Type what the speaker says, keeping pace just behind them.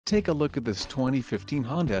Take a look at this 2015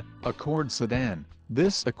 Honda Accord sedan.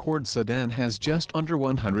 This Accord sedan has just under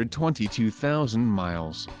 122,000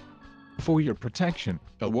 miles. For your protection,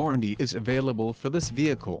 a warranty is available for this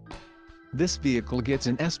vehicle. This vehicle gets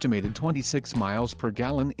an estimated 26 miles per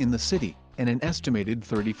gallon in the city, and an estimated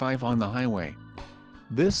 35 on the highway.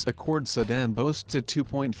 This Accord sedan boasts a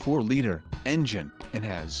 2.4-liter engine, and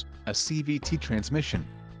has a CVT transmission.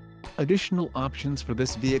 Additional options for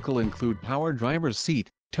this vehicle include power driver's seat,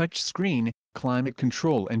 touch screen, climate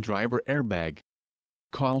control and driver airbag.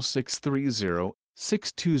 Call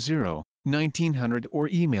 630-620-1900 or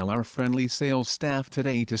email our friendly sales staff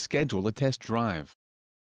today to schedule a test drive.